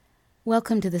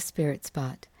Welcome to the Spirit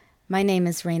Spot. My name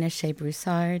is Raina Shea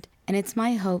Broussard, and it's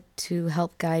my hope to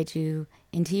help guide you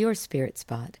into your spirit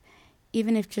spot,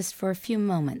 even if just for a few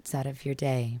moments out of your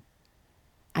day.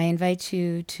 I invite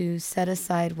you to set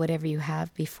aside whatever you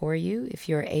have before you, if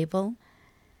you're able,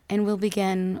 and we'll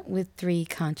begin with 3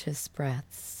 conscious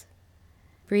breaths.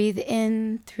 Breathe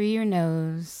in through your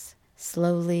nose,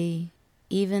 slowly,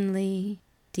 evenly,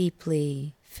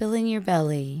 deeply, filling your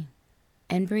belly,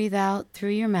 and breathe out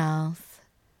through your mouth,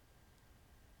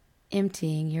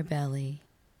 emptying your belly.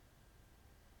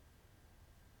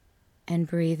 And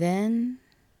breathe in,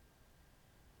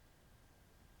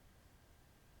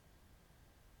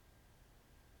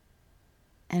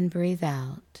 and breathe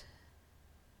out.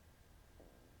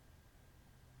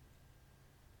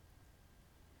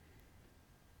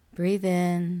 Breathe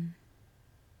in,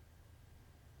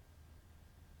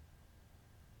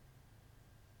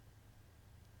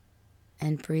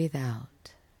 and breathe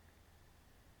out.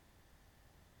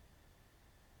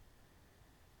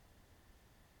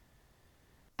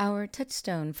 Our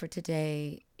touchstone for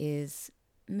today is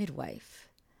Midwife.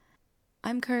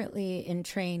 I'm currently in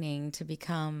training to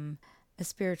become a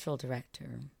spiritual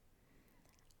director.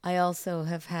 I also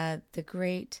have had the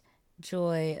great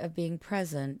joy of being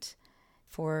present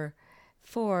for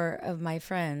 4 of my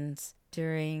friends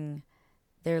during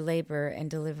their labor and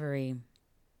delivery.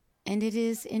 And it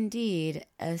is indeed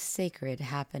a sacred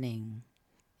happening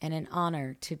and an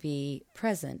honor to be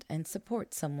present and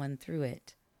support someone through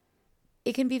it.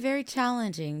 It can be very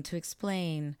challenging to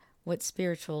explain what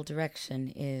spiritual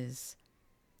direction is.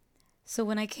 So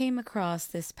when I came across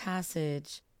this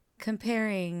passage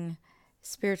comparing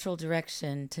spiritual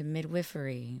direction to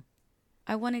midwifery,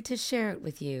 I wanted to share it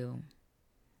with you.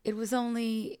 It was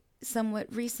only somewhat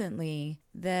recently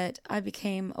that I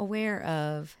became aware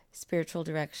of spiritual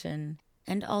direction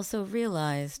and also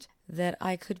realized that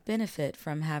I could benefit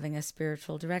from having a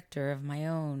spiritual director of my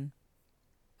own.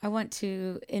 I want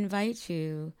to invite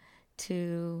you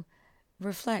to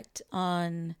reflect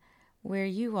on where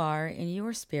you are in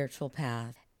your spiritual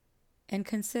path and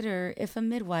consider if a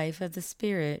midwife of the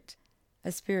spirit,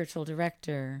 a spiritual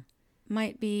director,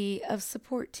 might be of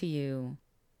support to you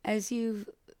as you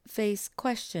face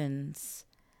questions,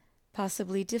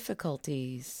 possibly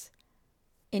difficulties,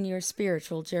 in your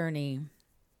spiritual journey.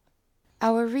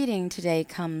 Our reading today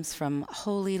comes from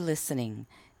Holy Listening,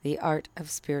 The Art of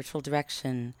Spiritual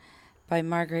Direction by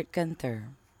Margaret Gunther.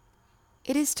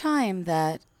 It is time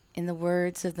that, in the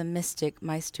words of the mystic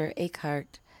Meister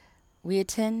Eckhart, we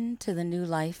attend to the new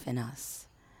life in us.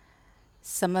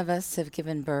 Some of us have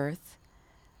given birth.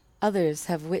 Others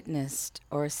have witnessed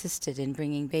or assisted in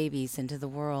bringing babies into the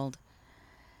world.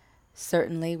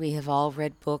 Certainly we have all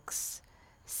read books,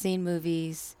 seen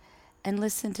movies, and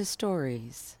listened to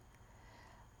stories.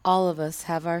 All of us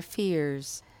have our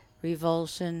fears,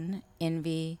 revulsion,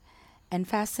 envy, and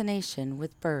fascination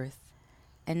with birth,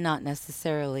 and not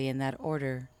necessarily in that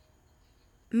order.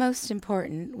 Most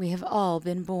important, we have all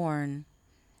been born.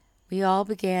 We all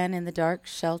began in the dark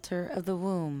shelter of the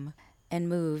womb and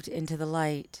moved into the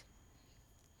light.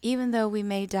 Even though we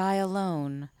may die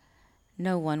alone,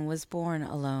 no one was born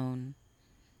alone.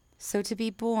 So to be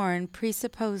born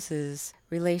presupposes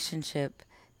relationship,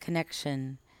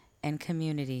 connection, and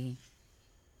community.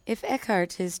 If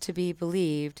Eckhart is to be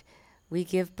believed, we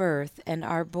give birth and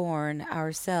are born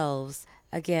ourselves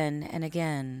again and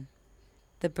again.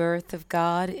 The birth of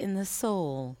God in the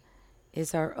soul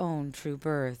is our own true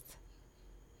birth.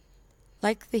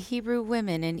 Like the Hebrew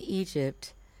women in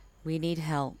Egypt, we need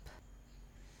help.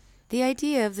 The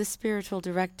idea of the spiritual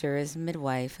director as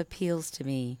midwife appeals to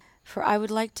me, for I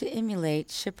would like to emulate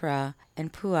Shipra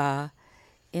and Puah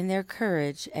in their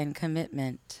courage and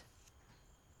commitment.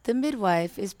 The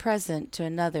midwife is present to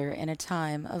another in a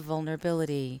time of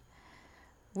vulnerability,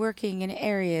 working in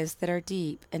areas that are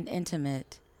deep and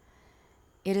intimate.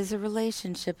 It is a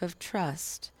relationship of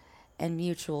trust and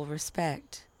mutual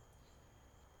respect.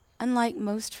 Unlike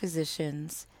most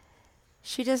physicians,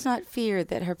 she does not fear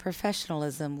that her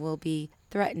professionalism will be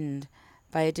threatened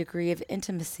by a degree of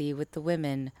intimacy with the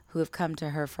women who have come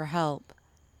to her for help.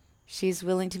 She is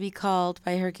willing to be called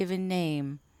by her given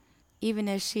name, even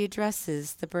as she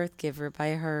addresses the birth giver by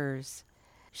hers.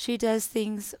 She does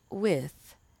things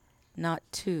with, not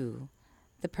to,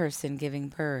 the person giving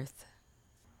birth.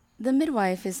 The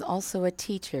midwife is also a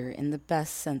teacher in the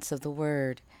best sense of the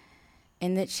word,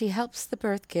 in that she helps the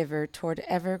birth giver toward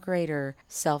ever greater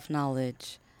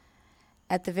self-knowledge.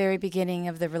 At the very beginning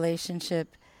of the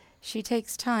relationship, she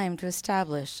takes time to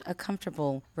establish a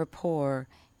comfortable rapport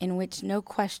in which no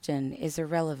question is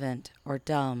irrelevant or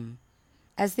dumb.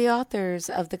 As the authors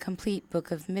of the complete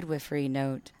book of midwifery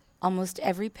note, Almost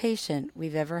every patient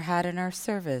we've ever had in our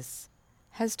service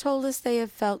has told us they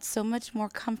have felt so much more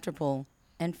comfortable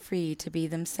and free to be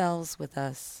themselves with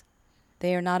us.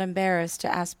 They are not embarrassed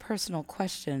to ask personal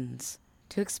questions,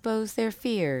 to expose their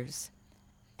fears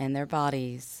and their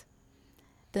bodies.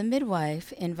 The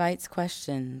midwife invites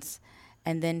questions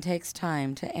and then takes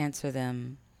time to answer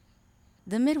them.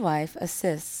 The midwife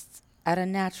assists at a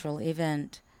natural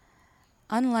event.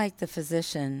 Unlike the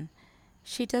physician,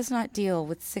 she does not deal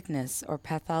with sickness or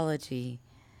pathology,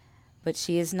 but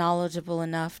she is knowledgeable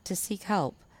enough to seek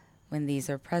help when these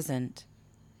are present.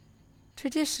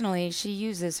 Traditionally, she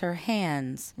uses her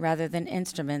hands rather than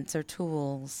instruments or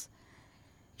tools.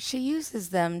 She uses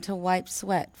them to wipe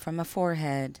sweat from a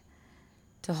forehead,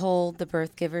 to hold the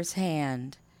birth giver's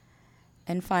hand,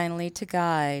 and finally to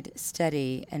guide,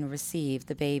 steady, and receive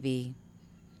the baby.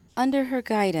 Under her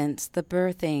guidance, the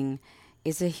birthing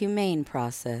is a humane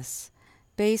process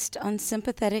based on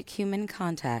sympathetic human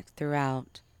contact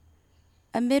throughout.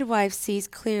 A midwife sees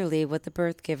clearly what the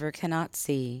birth giver cannot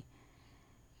see.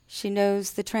 She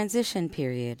knows the transition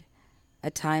period, a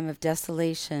time of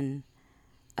desolation,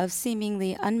 of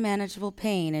seemingly unmanageable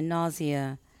pain and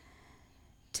nausea,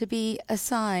 to be a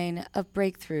sign of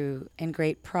breakthrough and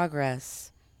great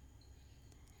progress.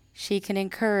 She can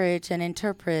encourage and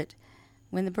interpret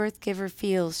when the birth giver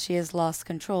feels she has lost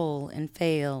control and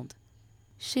failed.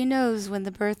 She knows when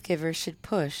the birth giver should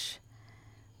push,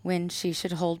 when she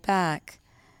should hold back,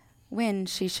 when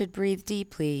she should breathe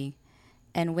deeply,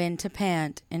 and when to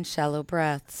pant in shallow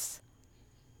breaths.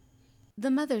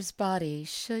 The mother's body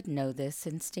should know this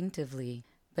instinctively,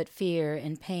 but fear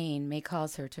and pain may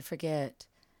cause her to forget.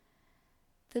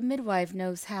 The midwife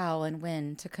knows how and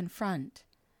when to confront.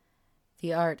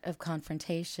 The art of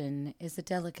confrontation is a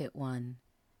delicate one,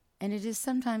 and it is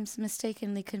sometimes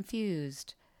mistakenly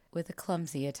confused with a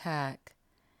clumsy attack.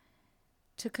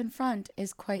 To confront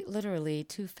is quite literally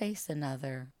to face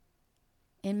another.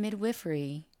 In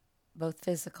midwifery, both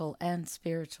physical and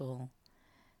spiritual,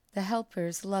 the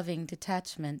helper's loving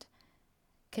detachment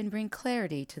can bring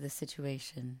clarity to the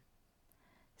situation.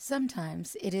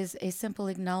 Sometimes it is a simple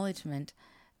acknowledgement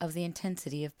of the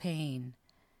intensity of pain.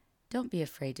 Don't be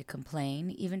afraid to complain,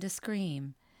 even to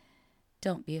scream.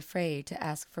 Don't be afraid to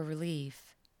ask for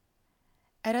relief.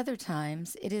 At other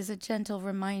times, it is a gentle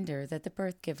reminder that the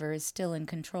birth giver is still in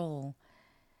control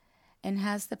and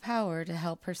has the power to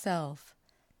help herself.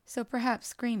 So perhaps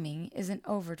screaming is an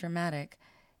overdramatic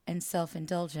and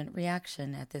self-indulgent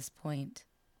reaction at this point.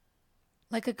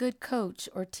 Like a good coach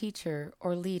or teacher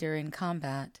or leader in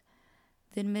combat,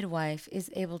 the midwife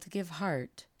is able to give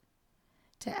heart,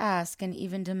 to ask and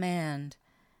even demand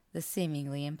the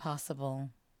seemingly impossible.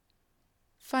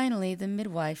 Finally, the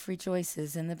midwife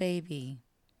rejoices in the baby.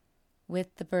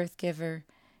 With the birth giver,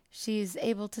 she is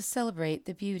able to celebrate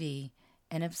the beauty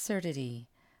and absurdity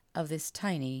of this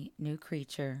tiny new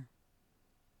creature.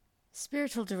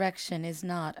 Spiritual direction is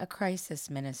not a crisis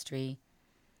ministry,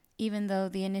 even though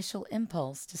the initial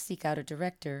impulse to seek out a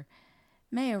director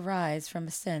may arise from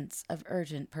a sense of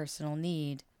urgent personal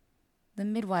need. The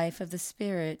midwife of the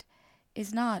spirit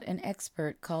is not an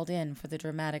expert called in for the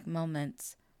dramatic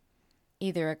moments,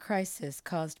 either a crisis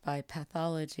caused by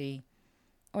pathology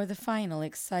or the final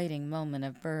exciting moment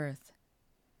of birth.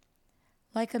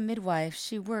 Like a midwife,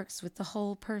 she works with the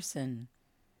whole person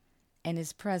and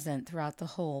is present throughout the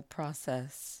whole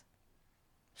process.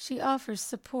 She offers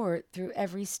support through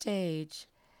every stage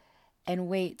and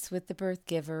waits with the birth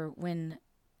giver when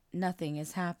nothing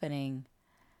is happening.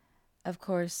 Of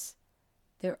course,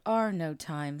 there are no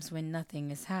times when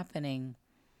nothing is happening.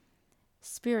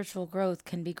 Spiritual growth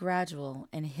can be gradual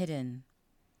and hidden.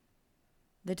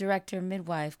 The director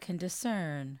midwife can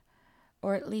discern,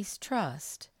 or at least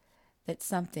trust, that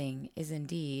something is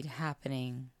indeed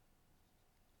happening.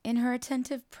 In her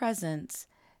attentive presence,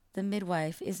 the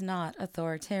midwife is not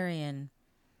authoritarian,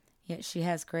 yet she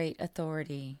has great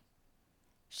authority.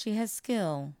 She has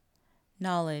skill,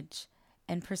 knowledge,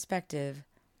 and perspective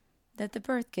that the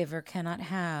birth giver cannot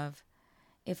have,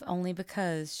 if only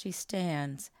because she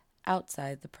stands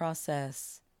outside the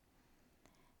process.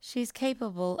 She is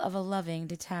capable of a loving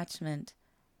detachment,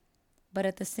 but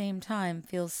at the same time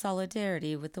feels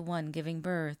solidarity with the one giving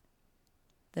birth.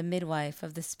 The midwife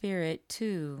of the spirit,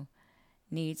 too,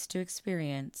 needs to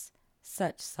experience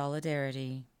such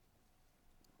solidarity.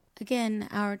 Again,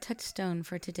 our touchstone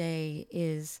for today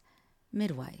is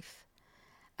midwife.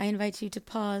 I invite you to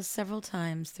pause several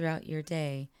times throughout your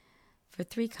day for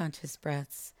 3 conscious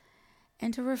breaths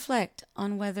and to reflect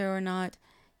on whether or not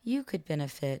you could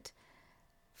benefit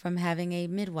from having a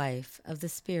midwife of the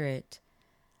spirit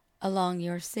along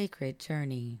your sacred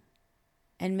journey.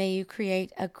 and may you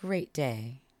create a great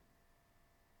day.